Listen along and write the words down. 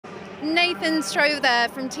Nathan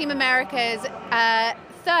Strother from Team America's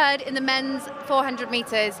third in the men's 400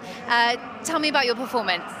 meters. Tell me about your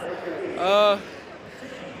performance.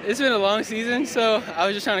 It's been a long season, so I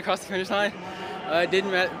was just trying to cross the finish line. It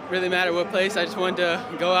didn't really matter what place. I just wanted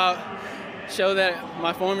to go out, show that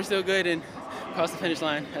my form is still good, and cross the finish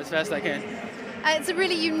line as fast as I can. It's a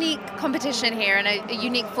really unique competition here and a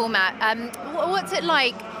unique format. What's it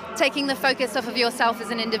like taking the focus off of yourself as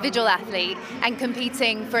an individual athlete and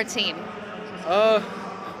competing for a team?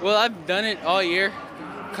 Well, I've done it all year,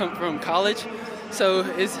 come from college, so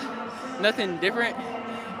it's nothing different.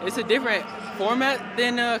 It's a different format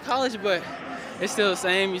than college, but it's still the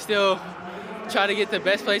same. You still try to get the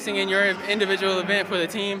best placing in your individual event for the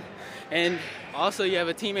team, and also you have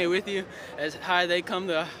a teammate with you. As higher they come,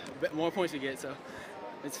 the more points you get, so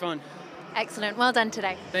it's fun. Excellent. Well done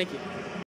today. Thank you.